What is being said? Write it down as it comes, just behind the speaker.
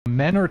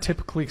men are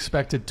typically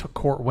expected to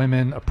court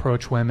women,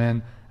 approach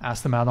women,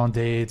 ask them out on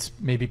dates,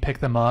 maybe pick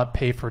them up,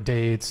 pay for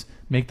dates,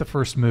 make the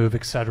first move,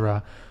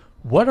 etc.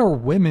 What are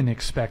women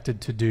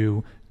expected to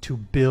do to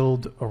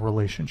build a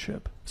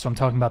relationship? So I'm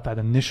talking about that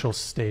initial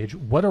stage.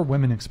 What are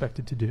women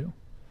expected to do?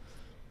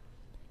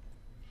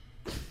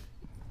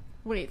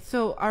 Wait,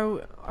 so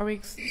are we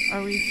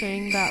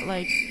saying that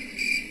like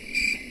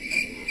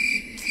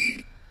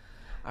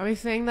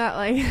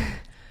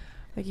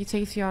like he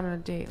takes you out on a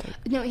date?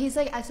 Like, no, he's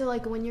like, so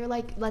like when you're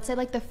like, let's say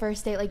like the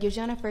first date, like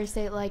usually on a first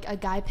date, like a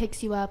guy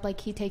picks you up, like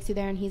he takes you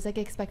there and he's like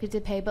expected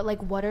to pay, but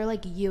like what are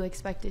like you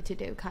expected to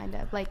do, kind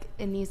of like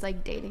in these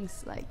like dating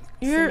like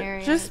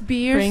scenarios? Just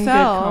be Bring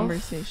yourself. good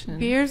conversation.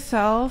 Be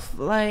yourself.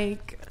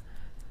 Like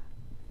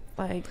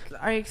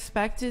are you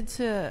expected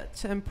to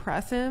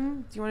impress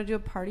him? Do you want to do a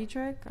party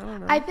trick? I don't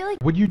know. I feel like,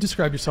 Would you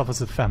describe yourself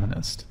as a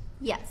feminist?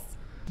 yes.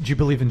 Do you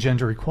believe in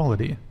gender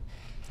equality?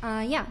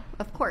 Yeah,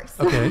 of course.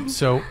 Okay,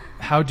 so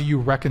how do you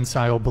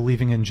reconcile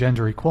believing in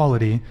gender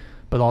equality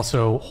but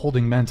also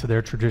holding men to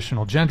their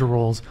traditional gender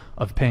roles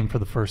of paying for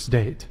the first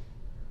date?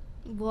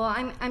 Well,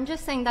 I'm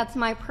just saying that's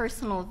my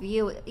personal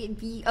view.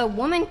 A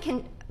woman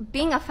can,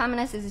 being a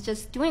feminist is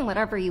just doing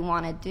whatever you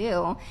want to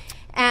do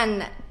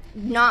and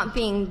not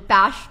being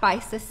bashed by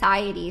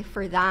society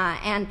for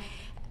that. And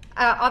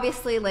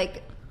obviously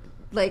like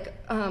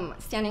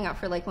standing up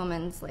for like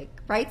women's like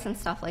rights and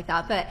stuff like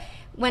that. But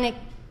when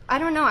I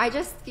don't know, I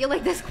just feel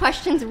like this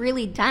question's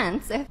really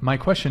dense. My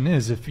question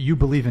is, if you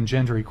believe in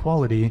gender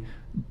equality,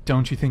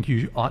 don't you think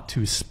you ought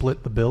to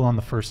split the bill on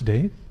the first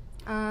date?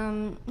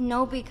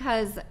 No,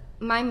 because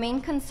my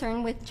main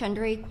concern with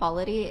gender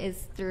equality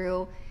is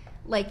through,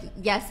 like,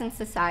 yes, in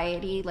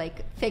society,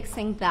 like,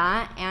 fixing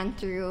that and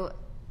through,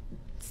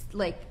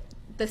 like,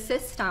 the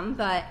system.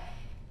 But,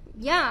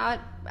 yeah,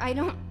 I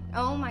don't,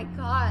 oh my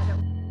God.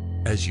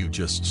 As you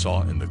just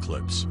saw in the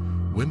clips,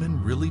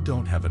 women really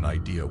don't have an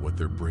idea what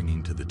they're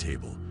bringing to the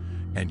table,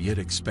 and yet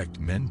expect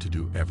men to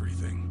do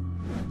everything,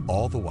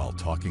 all the while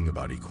talking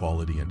about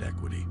equality and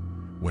equity,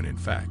 when in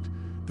fact,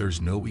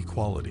 there's no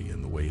equality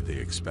in the way they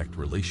expect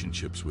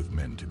relationships with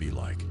men to be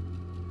like.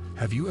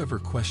 Have you ever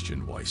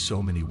questioned why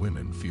so many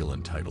women feel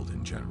entitled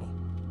in general?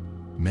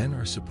 Men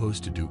are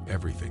supposed to do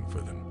everything for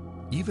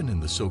them. Even in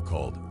the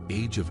so-called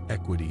age of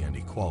equity and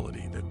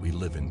equality that we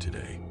live in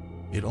today,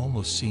 it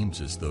almost seems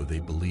as though they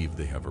believe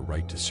they have a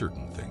right to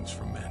certain things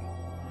from men.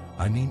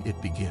 I mean,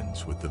 it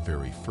begins with the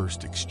very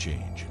first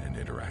exchange and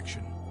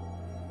interaction.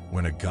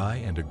 When a guy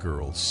and a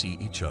girl see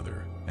each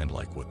other and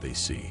like what they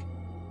see,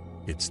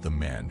 it's the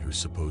man who's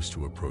supposed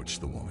to approach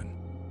the woman.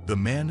 The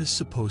man is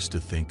supposed to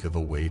think of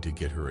a way to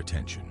get her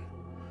attention.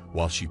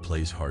 While she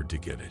plays hard to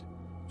get it,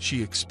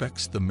 she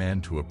expects the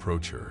man to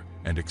approach her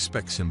and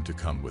expects him to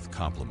come with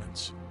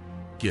compliments,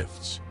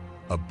 gifts,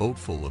 a boat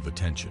full of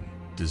attention,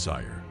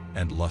 desire,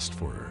 and lust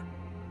for her.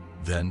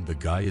 Then the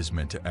guy is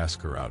meant to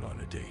ask her out on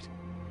a date.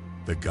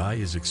 The guy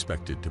is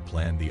expected to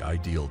plan the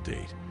ideal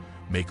date,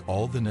 make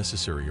all the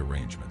necessary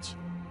arrangements,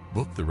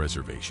 book the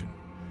reservation,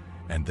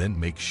 and then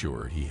make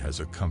sure he has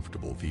a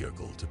comfortable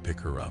vehicle to pick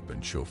her up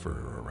and chauffeur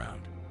her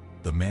around.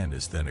 The man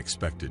is then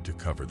expected to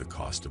cover the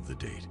cost of the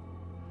date.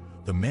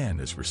 The man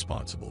is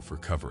responsible for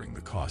covering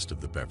the cost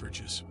of the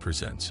beverages,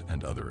 presents,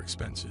 and other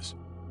expenses.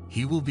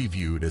 He will be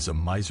viewed as a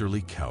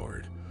miserly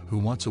coward who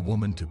wants a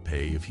woman to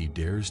pay if he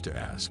dares to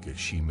ask if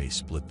she may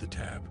split the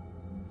tab.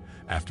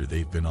 After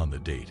they've been on the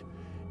date,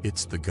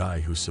 it's the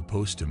guy who's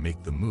supposed to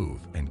make the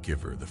move and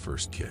give her the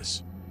first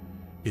kiss.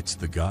 It's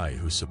the guy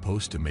who's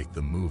supposed to make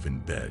the move in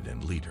bed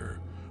and lead her,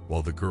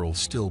 while the girl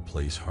still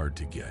plays hard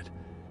to get,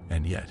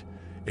 and yet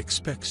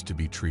expects to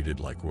be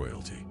treated like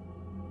royalty.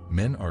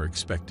 Men are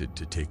expected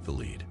to take the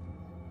lead,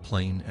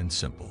 plain and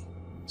simple.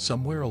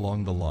 Somewhere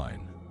along the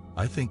line,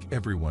 I think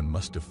everyone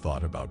must have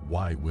thought about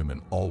why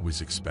women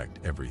always expect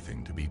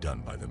everything to be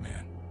done by the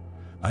man.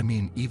 I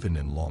mean, even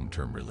in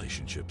long-term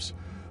relationships,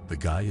 the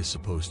guy is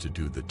supposed to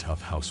do the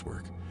tough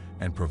housework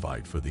and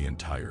provide for the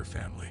entire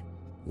family.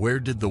 Where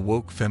did the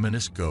woke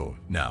feminists go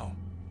now?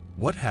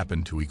 What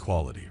happened to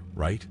equality,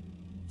 right?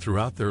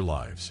 Throughout their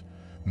lives,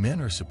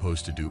 men are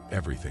supposed to do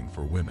everything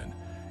for women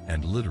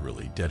and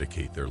literally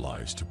dedicate their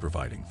lives to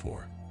providing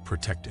for,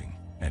 protecting,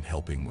 and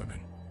helping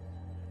women.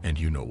 And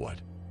you know what?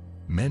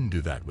 Men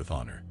do that with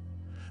honor.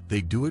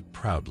 They do it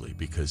proudly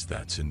because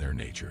that's in their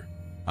nature.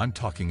 I'm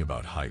talking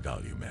about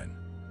high-value men.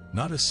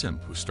 Not a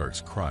simp who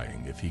starts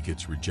crying if he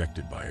gets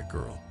rejected by a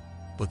girl.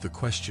 But the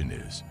question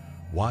is,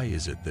 why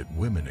is it that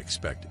women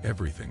expect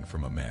everything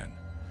from a man?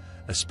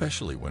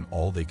 Especially when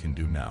all they can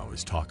do now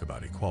is talk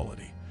about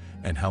equality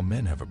and how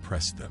men have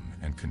oppressed them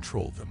and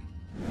controlled them.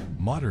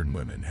 Modern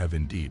women have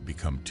indeed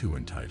become too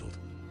entitled.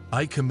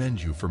 I commend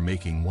you for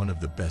making one of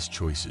the best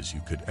choices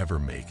you could ever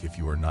make if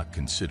you are not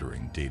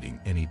considering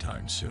dating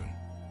anytime soon.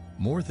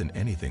 More than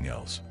anything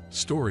else,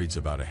 stories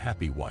about a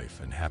happy wife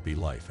and happy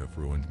life have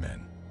ruined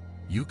men.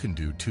 You can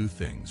do two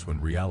things when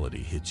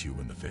reality hits you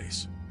in the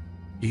face.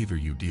 Either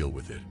you deal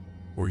with it,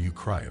 or you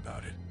cry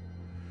about it.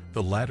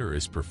 The latter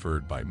is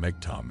preferred by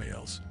MGTOW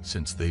males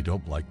since they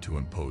don't like to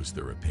impose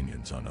their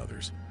opinions on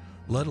others,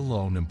 let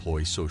alone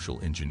employ social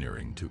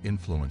engineering to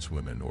influence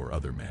women or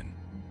other men.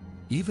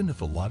 Even if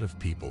a lot of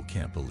people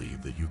can't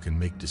believe that you can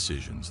make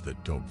decisions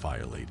that don't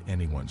violate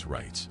anyone's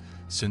rights,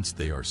 since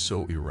they are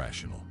so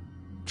irrational,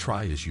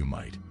 try as you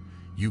might,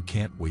 you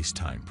can't waste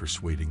time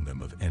persuading them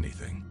of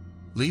anything.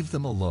 Leave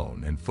them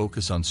alone and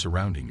focus on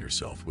surrounding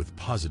yourself with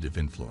positive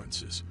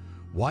influences.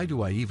 Why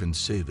do I even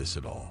say this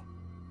at all?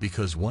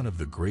 Because one of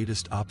the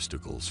greatest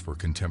obstacles for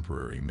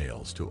contemporary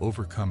males to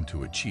overcome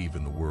to achieve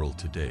in the world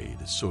today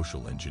is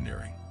social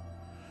engineering.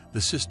 The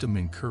system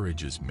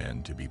encourages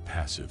men to be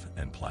passive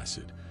and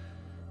placid,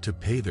 to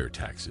pay their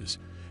taxes,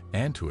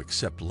 and to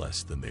accept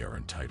less than they are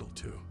entitled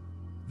to.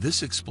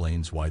 This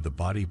explains why the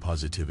body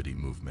positivity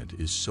movement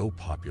is so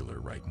popular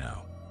right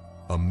now.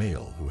 A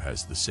male who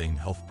has the same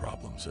health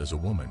problems as a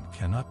woman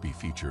cannot be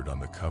featured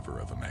on the cover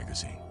of a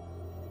magazine.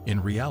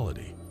 In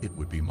reality, it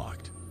would be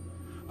mocked.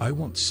 I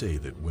won't say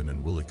that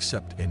women will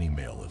accept any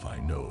male if I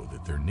know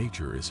that their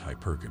nature is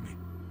hypergamy.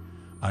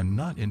 I'm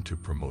not into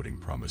promoting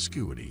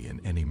promiscuity in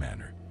any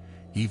manner,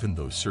 even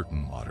though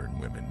certain modern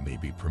women may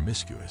be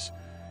promiscuous,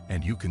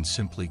 and you can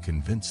simply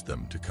convince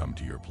them to come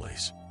to your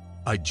place.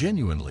 I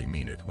genuinely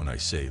mean it when I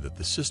say that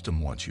the system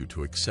wants you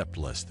to accept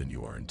less than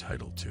you are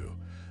entitled to,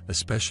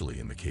 especially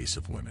in the case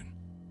of women.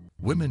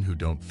 Women who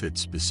don't fit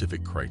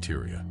specific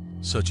criteria,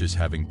 such as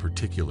having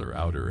particular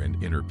outer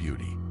and inner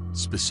beauty,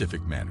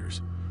 specific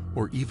manners,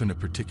 or even a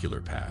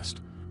particular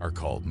past, are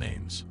called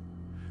names.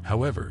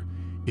 However,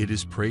 it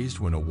is praised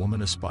when a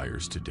woman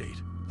aspires to date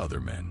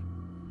other men.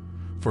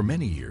 For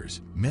many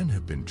years, men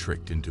have been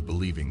tricked into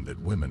believing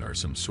that women are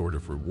some sort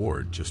of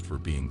reward just for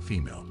being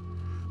female.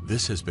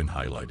 This has been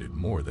highlighted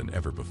more than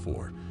ever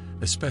before,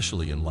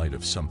 especially in light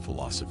of some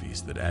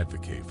philosophies that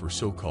advocate for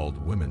so-called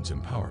women's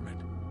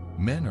empowerment.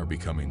 Men are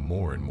becoming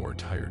more and more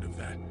tired of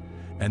that,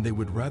 and they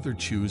would rather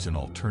choose an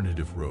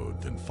alternative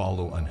road than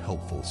follow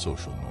unhelpful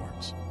social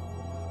norms.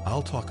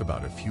 I'll talk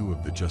about a few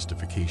of the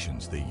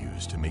justifications they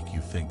use to make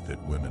you think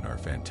that women are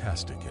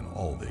fantastic in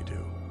all they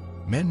do.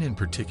 Men in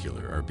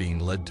particular are being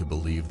led to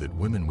believe that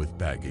women with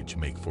baggage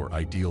make for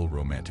ideal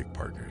romantic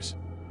partners.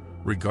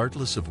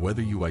 Regardless of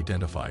whether you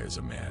identify as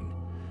a man,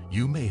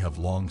 you may have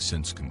long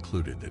since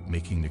concluded that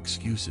making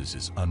excuses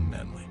is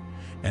unmanly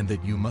and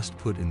that you must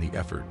put in the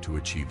effort to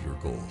achieve your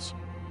goals.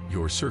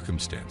 Your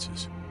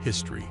circumstances,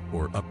 history,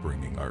 or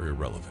upbringing are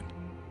irrelevant.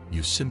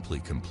 You simply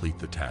complete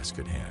the task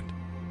at hand.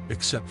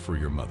 Except for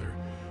your mother,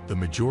 the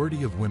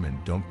majority of women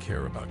don't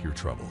care about your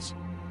troubles.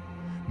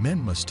 Men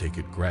must take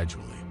it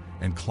gradually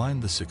and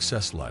climb the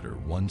success ladder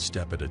one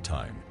step at a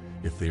time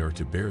if they are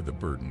to bear the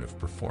burden of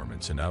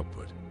performance and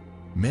output.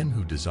 Men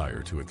who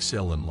desire to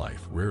excel in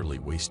life rarely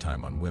waste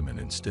time on women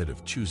instead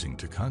of choosing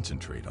to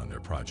concentrate on their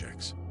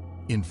projects.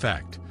 In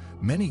fact,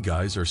 many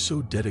guys are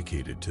so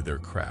dedicated to their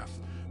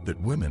craft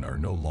that women are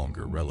no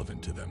longer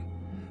relevant to them,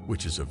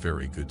 which is a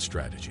very good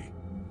strategy.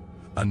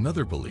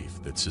 Another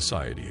belief that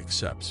society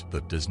accepts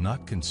but does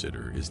not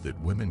consider is that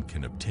women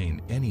can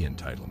obtain any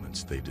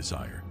entitlements they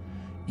desire,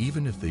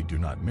 even if they do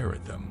not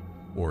merit them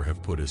or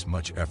have put as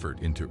much effort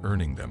into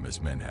earning them as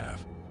men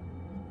have.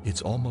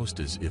 It's almost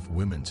as if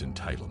women's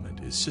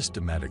entitlement is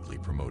systematically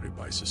promoted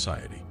by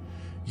society,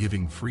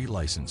 giving free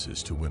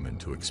licenses to women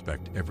to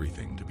expect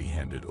everything to be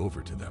handed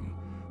over to them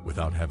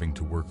without having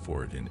to work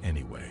for it in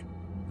any way.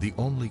 The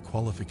only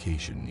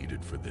qualification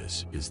needed for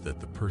this is that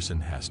the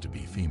person has to be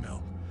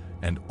female,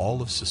 and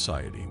all of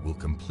society will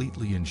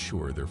completely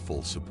ensure their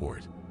full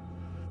support.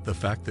 The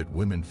fact that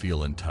women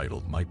feel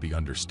entitled might be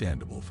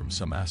understandable from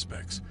some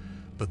aspects,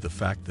 but the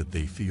fact that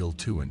they feel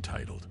too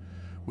entitled,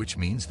 which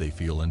means they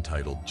feel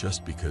entitled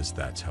just because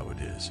that's how it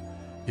is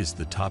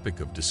the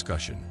topic of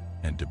discussion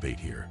and debate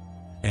here.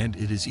 And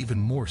it is even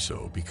more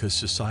so because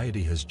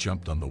society has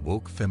jumped on the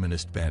woke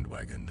feminist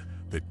bandwagon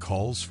that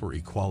calls for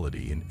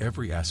equality in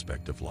every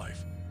aspect of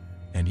life,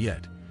 and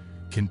yet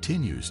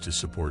continues to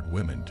support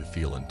women to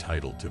feel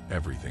entitled to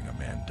everything a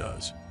man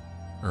does,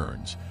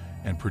 earns,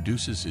 and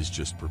produces is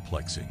just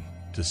perplexing,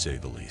 to say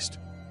the least.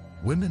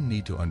 Women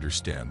need to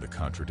understand the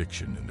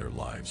contradiction in their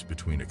lives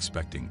between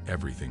expecting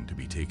everything to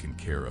be taken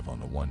care of on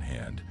the one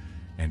hand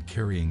and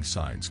carrying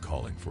signs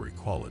calling for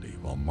equality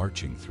while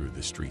marching through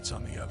the streets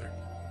on the other.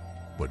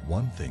 But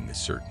one thing is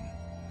certain.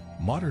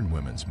 Modern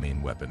women's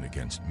main weapon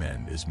against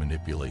men is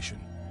manipulation.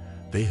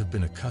 They have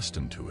been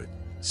accustomed to it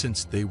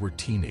since they were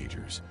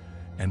teenagers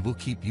and will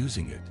keep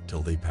using it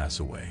till they pass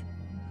away.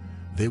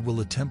 They will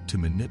attempt to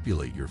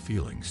manipulate your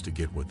feelings to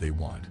get what they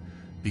want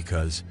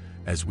because,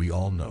 as we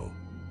all know,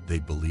 they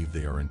believe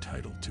they are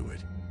entitled to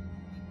it.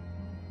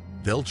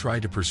 They'll try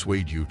to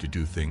persuade you to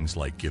do things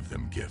like give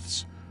them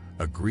gifts,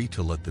 agree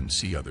to let them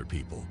see other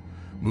people,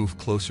 move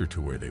closer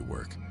to where they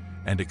work,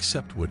 and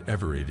accept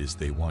whatever it is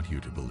they want you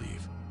to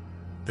believe.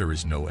 There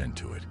is no end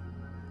to it.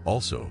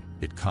 Also,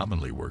 it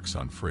commonly works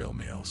on frail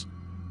males.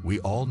 We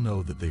all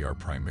know that they are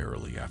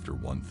primarily after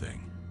one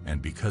thing,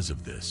 and because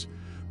of this,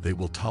 they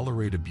will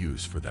tolerate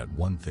abuse for that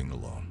one thing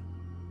alone.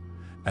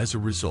 As a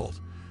result,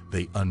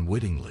 they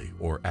unwittingly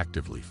or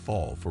actively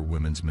fall for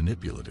women's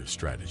manipulative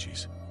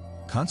strategies.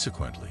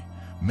 Consequently,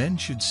 Men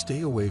should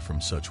stay away from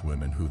such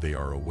women who they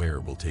are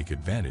aware will take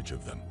advantage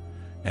of them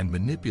and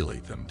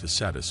manipulate them to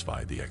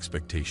satisfy the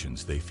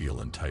expectations they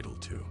feel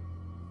entitled to.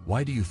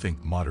 Why do you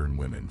think modern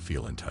women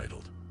feel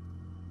entitled?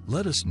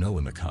 Let us know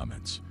in the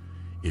comments.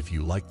 If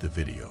you liked the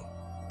video,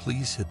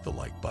 please hit the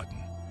like button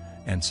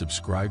and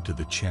subscribe to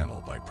the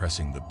channel by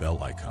pressing the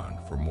bell icon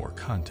for more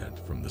content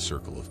from the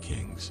Circle of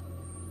Kings.